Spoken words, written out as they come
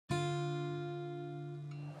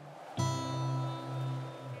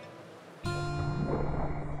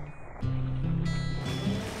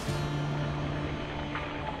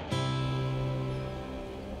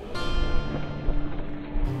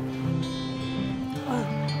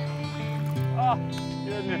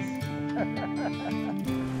goodness.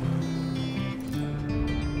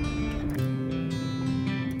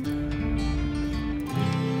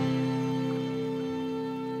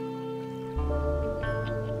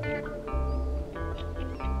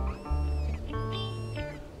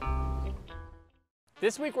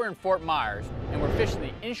 This week we're in Fort Myers and we're fishing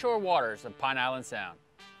the inshore waters of Pine Island Sound.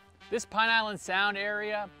 This Pine Island Sound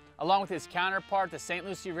area, along with its counterpart, the St.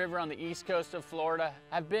 Lucie River on the east coast of Florida,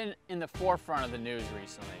 have been in the forefront of the news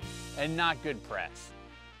recently, and not good press.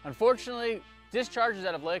 Unfortunately, discharges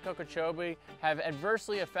out of Lake Okeechobee have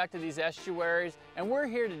adversely affected these estuaries, and we're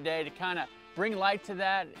here today to kind of bring light to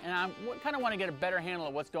that, and I kind of want to get a better handle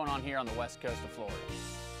of what's going on here on the west coast of Florida.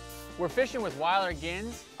 We're fishing with Weiler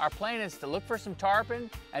Gins. Our plan is to look for some tarpon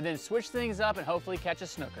and then switch things up and hopefully catch a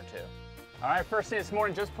snook or two. All right, first thing this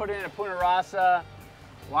morning, just put in a Punta Rasa,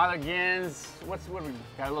 Weiler Gins. What we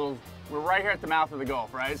got? We're right here at the mouth of the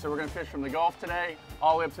Gulf, right? So we're gonna fish from the Gulf today,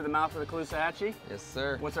 all the way up to the mouth of the Caloosahatchee. Yes,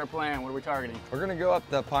 sir. What's our plan? What are we targeting? We're gonna go up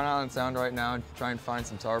the Pine Island Sound right now and try and find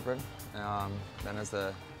some tarpon. Then as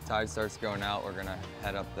the tide starts going out, we're gonna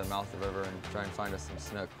head up the mouth of the river and try and find us some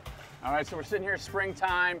snook. All right, so we're sitting here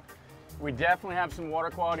springtime. We definitely have some water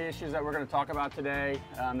quality issues that we're going to talk about today.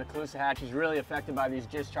 The Caloosahatchee is really affected by these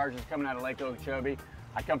discharges coming out of Lake Okeechobee.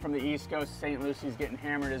 I come from the East Coast. St. Lucie's getting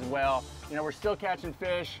hammered as well. You know, we're still catching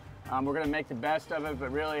fish. We're going to make the best of it,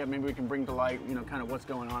 but really, maybe we can bring to light, you know, kind of what's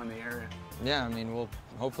going on in the area. Yeah, I mean, we'll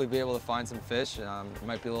hopefully be able to find some fish. It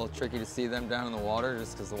might be a little tricky to see them down in the water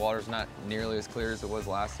just because the water's not nearly as clear as it was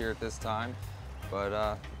last year at this time,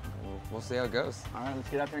 but we'll see how it goes. All right, let's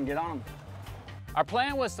get out there and get on them. Our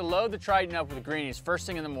plan was to load the Triton up with greenies first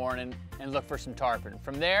thing in the morning and look for some tarpon.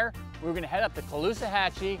 From there, we were going to head up the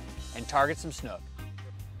Caloosahatchee and target some snook.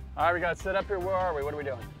 All right, we got it set up here. Where are we? What are we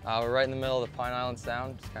doing? We're right in the middle of the Pine Island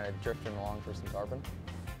Sound, just kind of drifting along for some tarpon.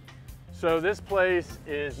 So this place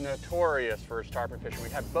is notorious for its tarpon fishing. We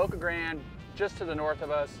have Boca Grande just to the north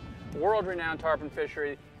of us, world-renowned tarpon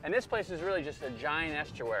fishery, and this place is really just a giant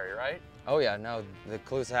estuary, right? Oh yeah, no, the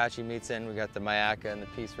Caloosahatchee meets in. We got the Myakka and the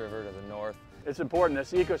Peace River to the north. It's important.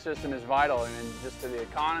 This ecosystem is vital, and just to the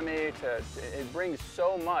economy, it brings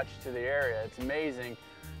so much to the area. It's amazing.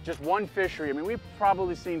 Just one fishery. I mean, we've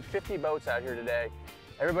probably seen 50 boats out here today.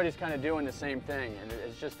 Everybody's kind of doing the same thing, and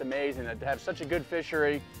it's just amazing that to have such a good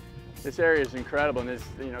fishery. This area is incredible, and this,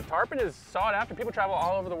 you know, tarpon is sought after. People travel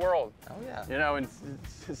all over the world. Oh yeah. You know, and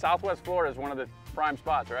Southwest Florida is one of the prime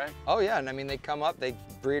spots, right? Oh yeah, and I mean, they come up, they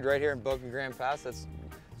breed right here in Boca Grande Pass. It's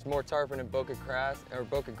more tarpon in Boca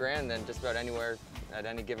Grande than just about anywhere at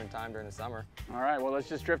any given time during the summer. All right, well, let's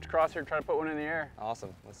just drift across here and try to put one in the air.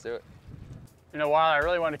 Awesome, let's do it. You know, while I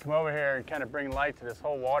really wanted to come over here and kind of bring light to this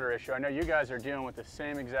whole water issue, I know you guys are dealing with the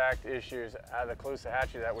same exact issues out of the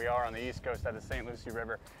Caloosahatchee that we are on the east coast at the St. Lucie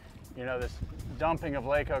River. You know, this dumping of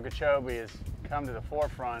Lake Okeechobee has come to the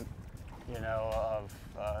forefront, you know,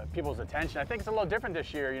 of people's attention. I think it's a little different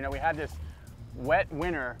this year. You know, we had this wet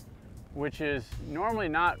winter, which is normally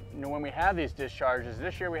not, you know, when we have these discharges.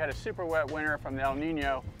 This year we had a super wet winter from the El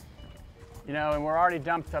Nino, you know, and we're already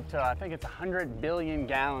dumped up to, I think it's 100 billion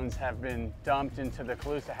gallons have been dumped into the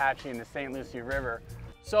Caloosahatchee and the St. Lucie River.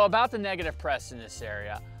 So about the negative press in this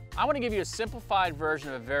area, I want to give you a simplified version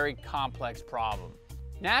of a very complex problem.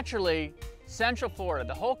 Naturally, Central Florida,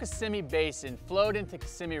 the whole Kissimmee Basin flowed into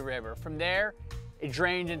Kissimmee River. From there, it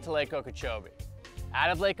drained into Lake Okeechobee. Out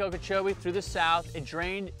of Lake Okeechobee through the south, it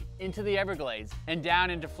drained into the Everglades and down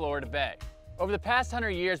into Florida Bay. Over the past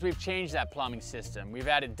 100 years, we've changed that plumbing system. We've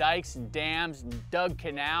added dikes and dams and dug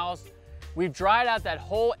canals. We've dried out that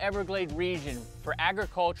whole Everglade region for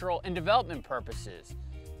agricultural and development purposes.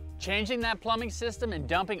 Changing that plumbing system and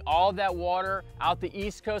dumping all of that water out the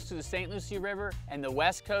east coast to the St. Lucie River and the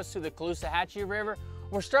west coast to the Caloosahatchee River,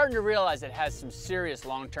 we're starting to realize it has some serious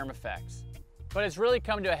long-term effects. But it's really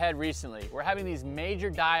come to a head recently. We're having these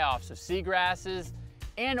major die-offs of seagrasses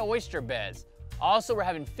and oyster beds. Also, we're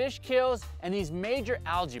having fish kills and these major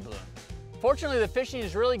algae blooms. Fortunately, the fishing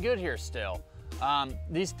is really good here still.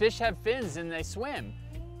 These fish have fins and they swim.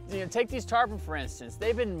 You know, take these tarpon, for instance.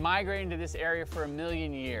 They've been migrating to this area for 1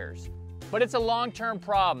 million years. But it's a long-term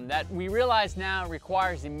problem that we realize now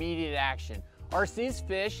requires immediate action, or else these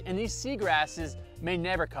fish and these seagrasses may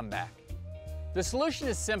never come back. The solution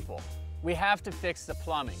is simple. We have to fix the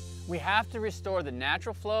plumbing. We have to restore the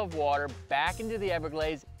natural flow of water back into the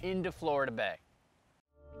Everglades, into Florida Bay.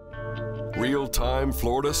 Reel Time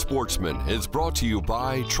Florida Sportsman is brought to you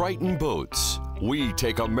by Triton Boats. We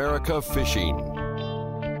take America fishing.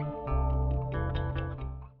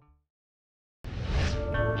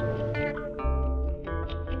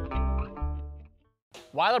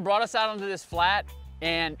 Weiler brought us out onto this flat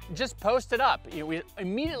and just post it up. We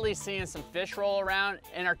immediately seeing some fish roll around,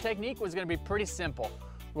 and our technique was gonna be pretty simple.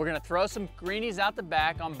 We're gonna throw some greenies out the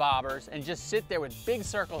back on bobbers and just sit there with big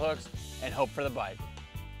circle hooks and hope for the bite.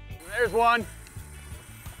 There's one.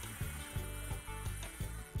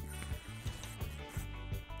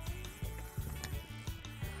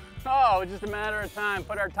 Oh, it's just a matter of time.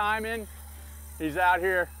 Put our time in. He's out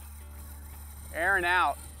here airing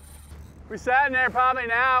out. We sat in there probably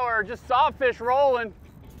an hour, just saw fish rolling.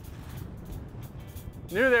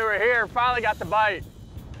 Knew they were here, finally got the bite.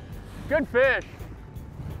 Good fish.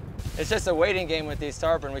 It's just a waiting game with these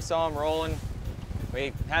tarpon. We saw them rolling.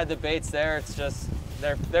 We had the baits there. It's just,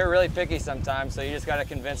 they're really picky sometimes, so you just gotta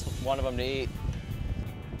convince one of them to eat.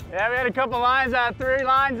 Yeah, we had a couple lines out, 3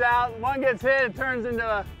 lines out. One gets hit, it turns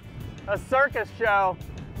into a circus show.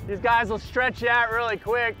 These guys will stretch you out really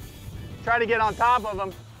quick, try to get on top of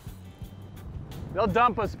them. They'll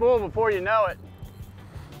dump a spool before you know it.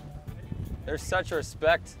 There's such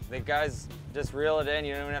respect. The guys just reel it in.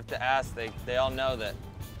 You don't even have to ask. They all know that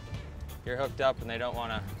you're hooked up and they don't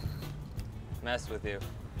want to mess with you.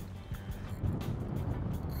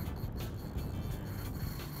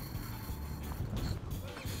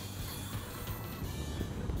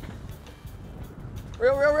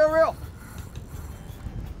 Reel, reel, reel, reel.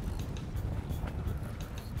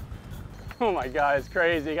 Oh my God, it's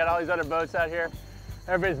crazy. You got all these other boats out here.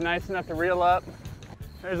 Everybody's nice enough to reel up.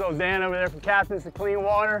 There's old Dan over there from Captains to Clean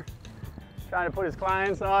Water, trying to put his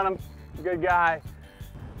clients on him. Good guy.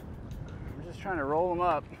 We're just trying to roll him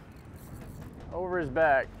up over his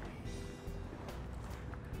back.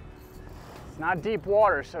 It's not deep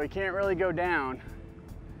water, so he can't really go down.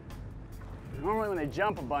 Normally when they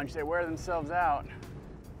jump a bunch, they wear themselves out.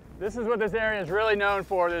 This is what this area is really known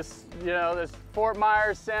for, this, this Fort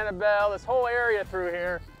Myers, Sanibel, this whole area through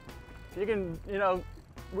here. You can,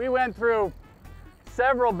 we went through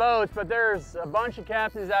several boats, but there's a bunch of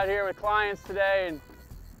captains out here with clients today, and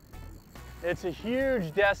it's a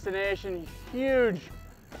huge destination, huge,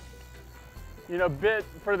 bit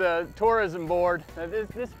for the tourism board.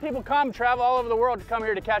 This people travel all over the world to come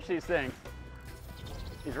here to catch these things.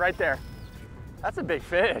 He's right there. That's a big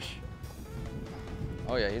fish.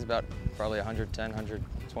 Oh yeah, he's about probably 110,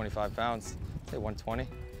 125 pounds. I'd say 120.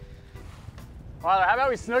 Tyler, how about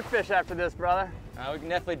we snook fish after this, brother? We can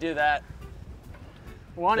definitely do that.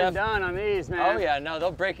 One and done on these, man. Oh yeah, no,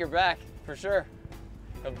 they'll break your back, for sure.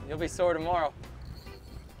 You'll be sore tomorrow.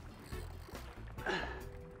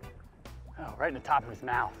 Oh, right in the top of his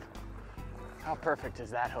mouth. How perfect is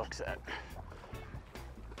that hook set?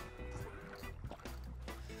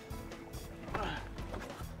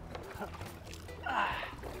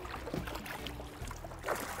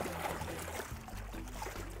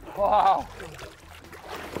 Wow.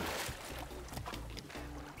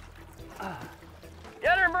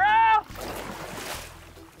 Get her, bro!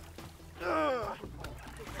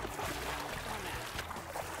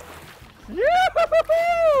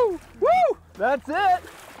 Yoo-hoo-hoo-hoo! Woo! That's it.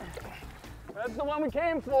 That's the one we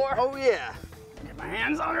came for. Oh yeah. Get my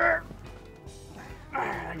hands on her.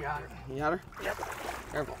 I got her. You got her? Yep.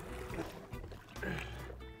 Careful.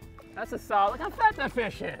 That's a solid. Look how fat that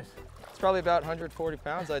fish is. It's probably about 140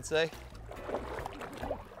 pounds, I'd say.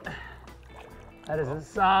 That is a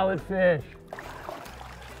solid fish.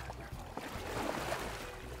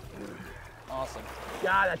 Awesome.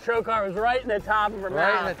 God, that trocar was right in the top of her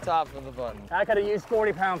mouth. Right in the top of the button. I could have used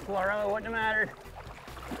 40-pound fluoro. It wouldn't have mattered.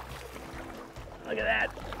 Look at that.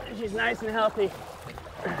 She's nice and healthy.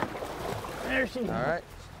 There she goes. All right.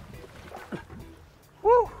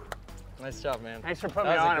 Woo! Nice job, man. Thanks for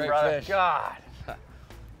putting me on it, brother. Fish. God.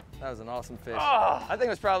 That was an awesome fish. Oh. I think it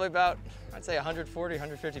was probably about, I'd say 140,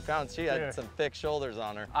 150 pounds. She had some thick shoulders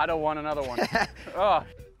on her. I don't want another one. Oh.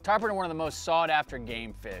 Tarpon are one of the most sought after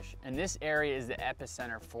game fish, and this area is the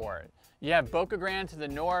epicenter for it. You have Boca Grande to the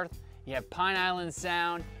north, you have Pine Island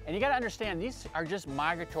Sound, and you gotta understand, these are just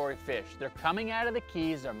migratory fish. They're coming out of the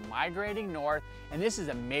Keys, they're migrating north, and this is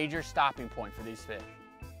a major stopping point for these fish.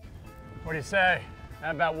 What do you say?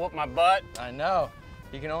 That about whooped my butt? I know.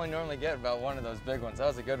 You can only normally get about one of those big ones. That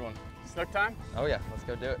was a good one. Snook time? Oh yeah, let's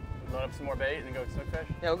go do it. Load up some more bait and then go snook fish?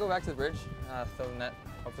 Yeah, we'll go back to the bridge, throw the net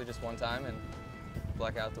hopefully just one time and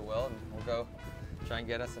black out the well, and we'll go try and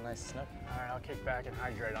get us a nice snook. All right, I'll kick back and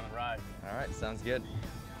hydrate on the ride. All right, sounds good.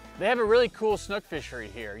 They have a really cool snook fishery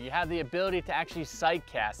here. You have the ability to actually sight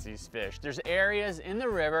cast these fish. There's areas in the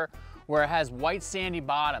river where it has white sandy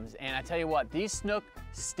bottoms, and I tell you what, these snook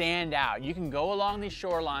stand out. You can go along these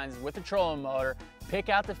shorelines with a trolling motor, pick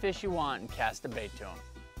out the fish you want, and cast a bait to them.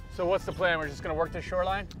 So what's the plan? We're just gonna work the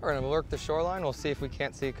shoreline? We're gonna work the shoreline. We'll see if we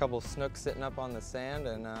can't see a couple of snooks sitting up on the sand,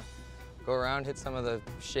 and go around, hit some of the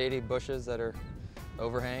shady bushes that are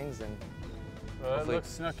overhangs, and It looks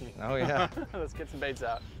snooky. Oh yeah. Let's get some baits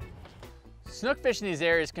out. Snook fishing in these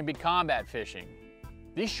areas can be combat fishing.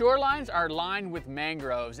 These shorelines are lined with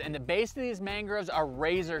mangroves, and the base of these mangroves are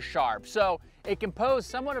razor sharp, so it can pose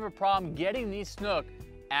somewhat of a problem getting these snook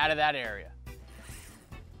out of that area.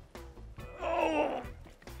 Oh,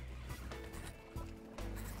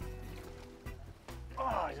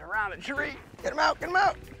 he's around a tree. Get him out, get him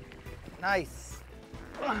out. Nice.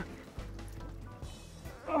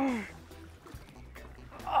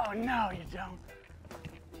 Oh no, you don't.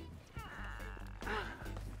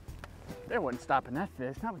 There wasn't stopping that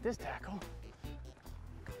fish, not with this tackle.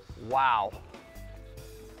 Wow.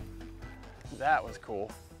 That was cool.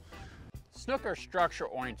 Snook are structure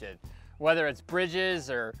oriented, whether it's bridges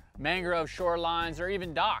or mangrove shorelines or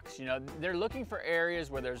even docks. You know, they're looking for areas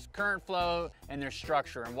where there's current flow and there's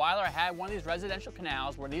structure. And Weiler had one of these residential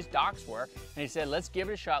canals where these docks were, and he said, let's give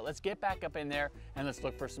it a shot, let's get back up in there and let's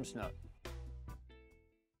look for some snook.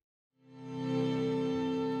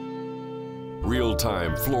 Reel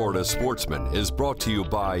Time Florida Sportsman is brought to you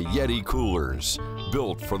by Yeti Coolers,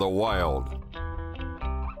 built for the wild.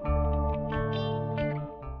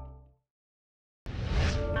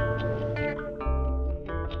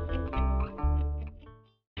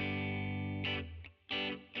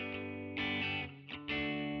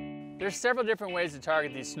 There's several different ways to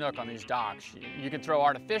target these snook on these docks. You can throw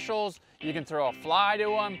artificials, you can throw a fly to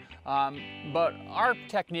them, but our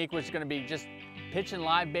technique was going to be just pitching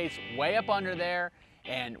live baits way up under there,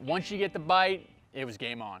 and once you get the bite, it was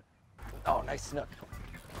game on. Oh, nice snook.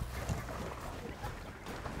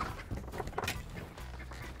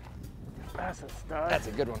 That's a stud. That's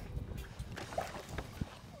a good one.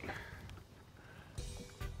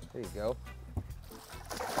 There you go.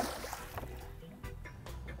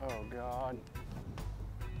 Oh God.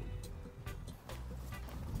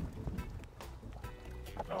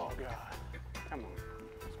 Oh God. Come on.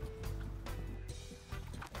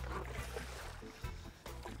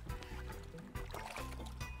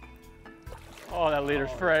 Oh, that leader's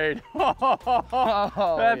frayed.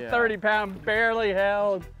 That 30-pound barely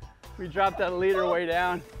held. We dropped that leader way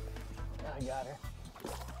down. I got her.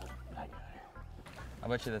 I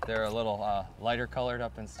bet you that they're a little lighter colored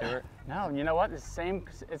up in Stewart. No, you know what? It's the same.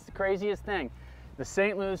 It's the craziest thing. The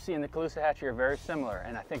St. Lucie and the Caloosahatchee are very similar,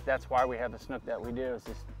 and I think that's why we have the snook that we do. Is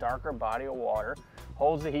this darker body of water,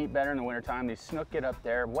 holds the heat better in the wintertime. These snook get up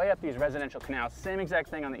there, way up these residential canals. Same exact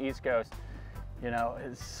thing on the East Coast. You know,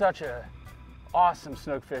 it's such a awesome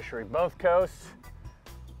snook fishery. Both coasts.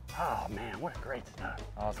 Oh man, what a great snook.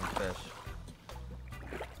 Awesome fish.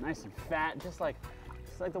 Nice and fat, just like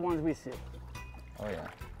the ones we see. Oh yeah.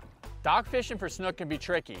 Dock fishing for snook can be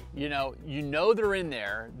tricky. You know they're in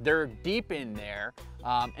there, they're deep in there,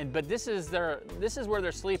 but this is where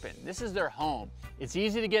they're sleeping. This is their home. It's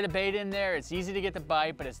easy to get a bait in there, it's easy to get the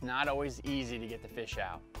bite, but it's not always easy to get the fish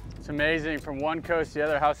out. It's amazing from one coast to the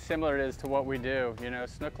other how similar it is to what we do. You know,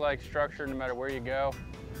 snook-like structure no matter where you go.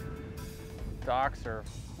 Docks are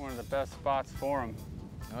one of the best spots for them.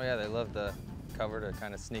 Oh yeah, they love the cover to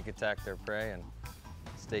kind of sneak attack their prey and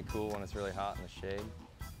stay cool when it's really hot in the shade.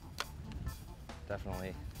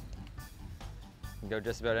 Definitely. You can go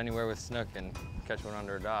just about anywhere with snook and catch one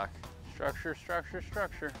under a dock. Structure, structure,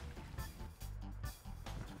 structure.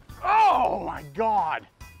 Oh my God!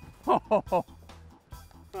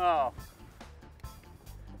 Oh,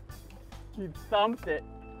 you thumped it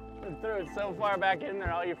and threw it so far back in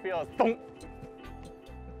there, all you feel is thump.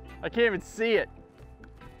 I can't even see it.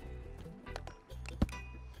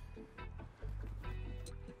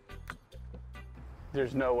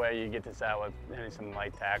 There's no way you get this out with some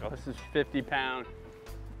light tackle. This is 50-pound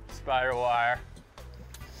spider wire,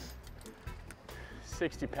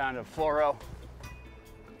 60-pound of fluoro.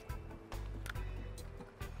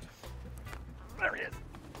 There he is.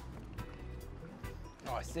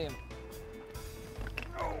 Oh, I see him.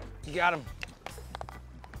 Oh, you got him.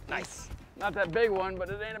 Nice. Not that big one, but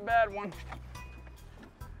it ain't a bad one.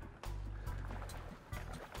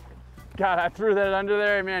 God, I threw that under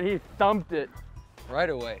there, man, he thumped it. Right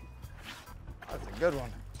away. That's a good one.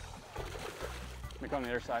 Let me go on the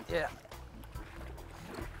other side. Yeah.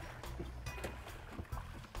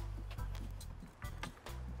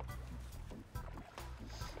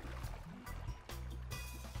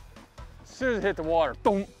 As soon as it hit the water,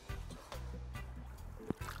 boom.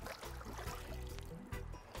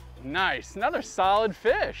 Nice, another solid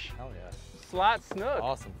fish. Hell yeah. Slot snook.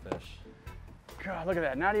 Awesome fish. God, look at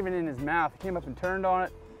that, not even in his mouth. He came up and turned on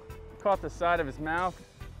it, caught the side of his mouth.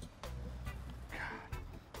 God.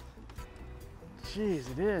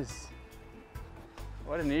 Jeez, it is.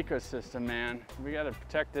 What an ecosystem, man. We got to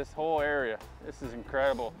protect this whole area. This is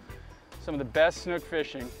incredible. Some of the best snook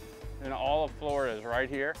fishing in all of Florida is right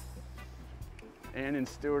here and in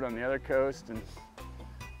Stewart on the other coast, and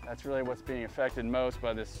that's really what's being affected most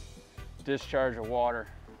by this discharge of water.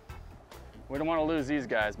 We don't want to lose these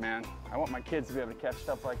guys, man. I want my kids to be able to catch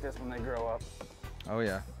stuff like this when they grow up. Oh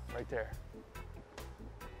yeah. Right there.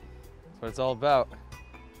 That's what it's all about.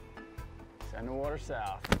 Send the water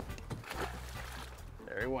south.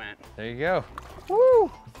 There he went. There you go.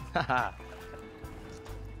 Woo! What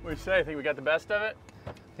do you say? Think we got the best of it?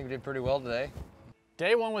 I think we did pretty well today.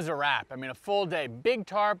 Day one was a wrap. I mean, a full day, big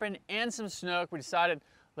tarpon and some snook. We decided,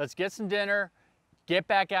 let's get some dinner, get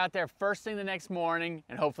back out there first thing the next morning,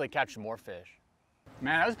 and hopefully catch some more fish.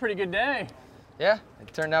 Man, that was a pretty good day. Yeah,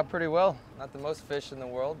 it turned out pretty well. Not the most fish in the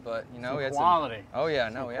world, but you know, we had quality. some. Oh yeah,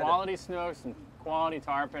 no, we had quality snook, some quality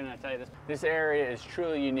tarpon. And I tell you, this area is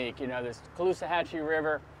truly unique. You know, this Caloosahatchee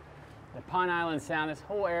River, the Pine Island Sound, this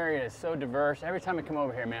whole area is so diverse. Every time we come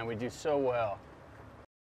over here, man, we do so well.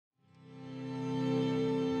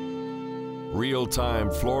 Reel Time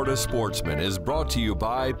Florida Sportsman is brought to you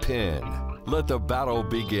by Penn. Let the battle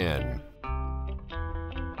begin.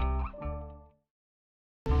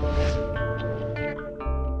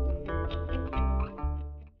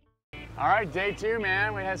 All right, day two,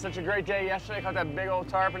 man. We had such a great day yesterday. Caught that big old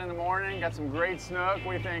tarpon in the morning. Got some great snook.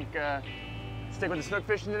 What do you think? Stick with the snook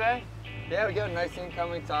fishing today? Yeah, we got a nice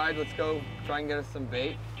incoming tide. Let's go try and get us some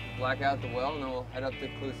bait, black out the well, and then we'll head up to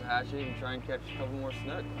Caloosahatchee and try and catch a couple more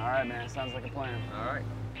snook. All right, man. Sounds like a plan. All right.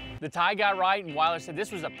 The tide got right, and Weiler said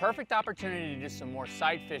this was a perfect opportunity to do some more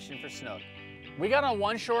sight fishing for snook. We got on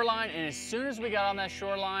one shoreline, and as soon as we got on that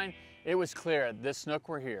shoreline, it was clear the snook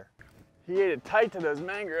were here. He ate it tight to those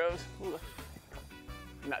mangroves. Ooh,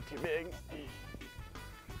 not too big.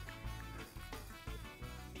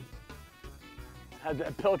 Had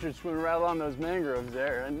that pilchard swimming right along those mangroves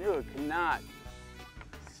there. I knew it could not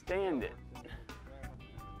stand it.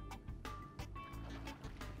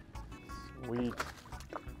 Sweet.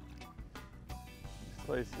 This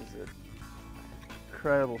place is an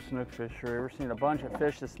incredible snook fishery. We're seeing a bunch of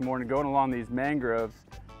fish this morning going along these mangroves.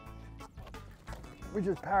 We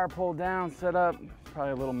just power pulled down, set up.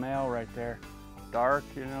 Probably a little male right there. Dark,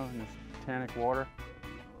 you know, in this tannic water.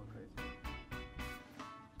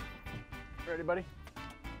 Ready, buddy?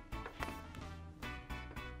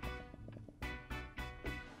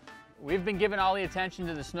 We've been giving all the attention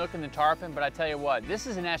to the snook and the tarpon, but I tell you what, this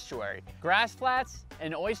is an estuary. Grass flats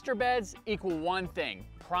and oyster beds equal one thing: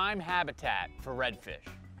 prime habitat for redfish.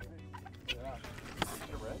 Yeah,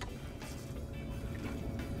 red.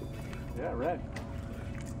 Yeah, red.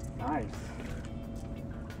 Nice.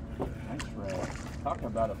 Nice red. Talking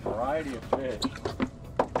about a variety of fish.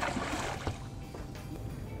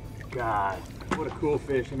 God, what a cool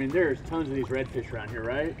fish. I mean, there's tons of these redfish around here,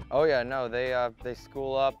 right? Oh yeah, no, they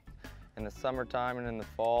school up in the summertime and in the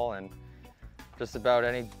fall, and just about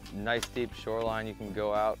any nice deep shoreline you can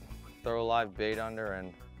go out, throw a live bait under,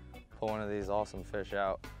 and pull one of these awesome fish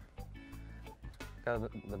out.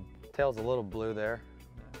 Got the tail's a little blue there.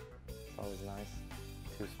 It's always nice.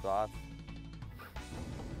 2 spots.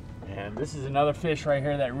 And this is another fish right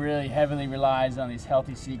here that really heavily relies on these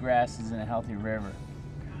healthy seagrasses and a healthy river.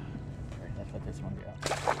 Let's let this one go.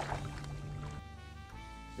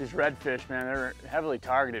 These redfish, man, they're heavily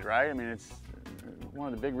targeted, right? I mean, it's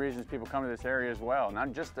one of the big reasons people come to this area as well,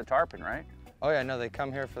 not just the tarpon, right? Oh yeah, no, they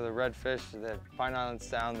come here for the redfish. The Pine Island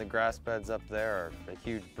Sound, the grass beds up there are a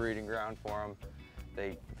huge breeding ground for them.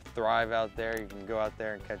 They thrive out there. You can go out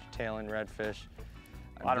there and catch tailing redfish.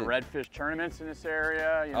 A lot of redfish tournaments in this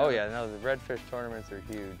area. You know. Oh yeah, no, the redfish tournaments are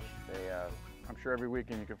huge. They, I'm sure every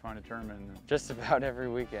weekend you can find a tournament. Just about every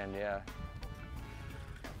weekend, yeah.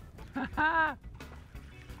 How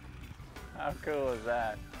cool is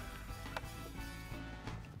that?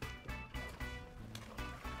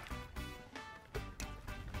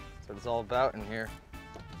 That's what it's all about in here.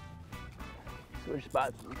 Switch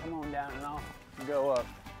spots, come on down and I'll go up.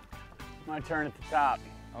 My turn at the top.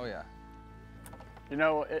 Oh yeah. You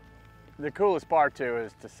know, the coolest part too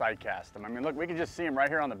is to sight cast them. I mean, look, we can just see them right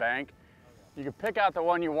here on the bank. You can pick out the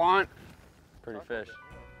one you want. Pretty fish.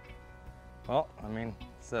 Well, I mean,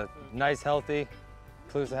 it's a nice, healthy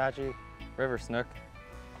Caloosahatchee River snook.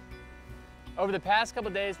 Over the past couple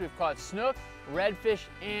of days, we've caught snook, redfish,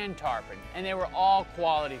 and tarpon, and they were all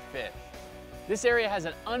quality fish. This area has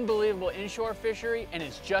an unbelievable inshore fishery, and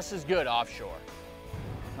it's just as good offshore.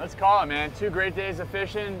 Let's call it, man. 2 great days of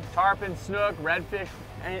fishing, tarpon, snook, redfish,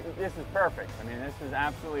 and this is perfect. I mean, this is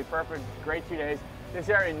absolutely perfect. Great 2 days. This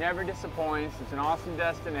area never disappoints. It's an awesome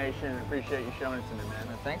destination. I appreciate you showing it to me, man.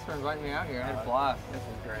 Thanks for inviting me out here. I had a blast. This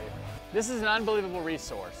is great. This is an unbelievable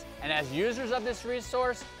resource, and as users of this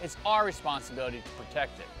resource, it's our responsibility to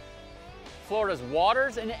protect it. Florida's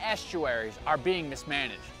waters and estuaries are being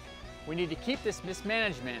mismanaged. We need to keep this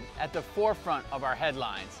mismanagement at the forefront of our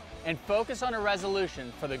headlines and focus on a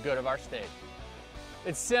resolution for the good of our state.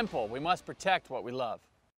 It's simple. We must protect what we love.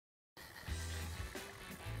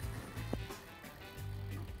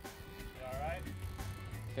 All right.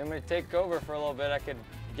 If you want me to take over for a little bit, I could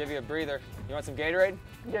give you a breather. You want some Gatorade?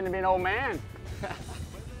 I'm getting to be an old man.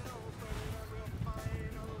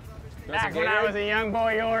 Back when I was a young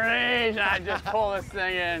boy your age, I'd just pull this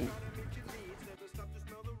thing in.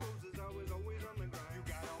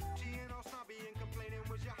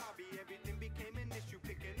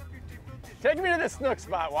 Take me to the Snook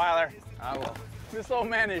spot, Weiler. I will. This old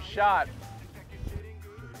man is shot.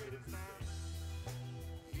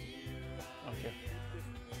 Okay.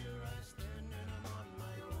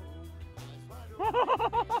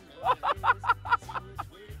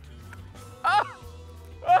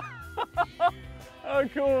 How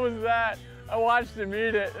cool was that? I watched him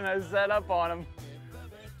eat it and I set up on him.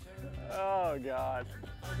 Oh God.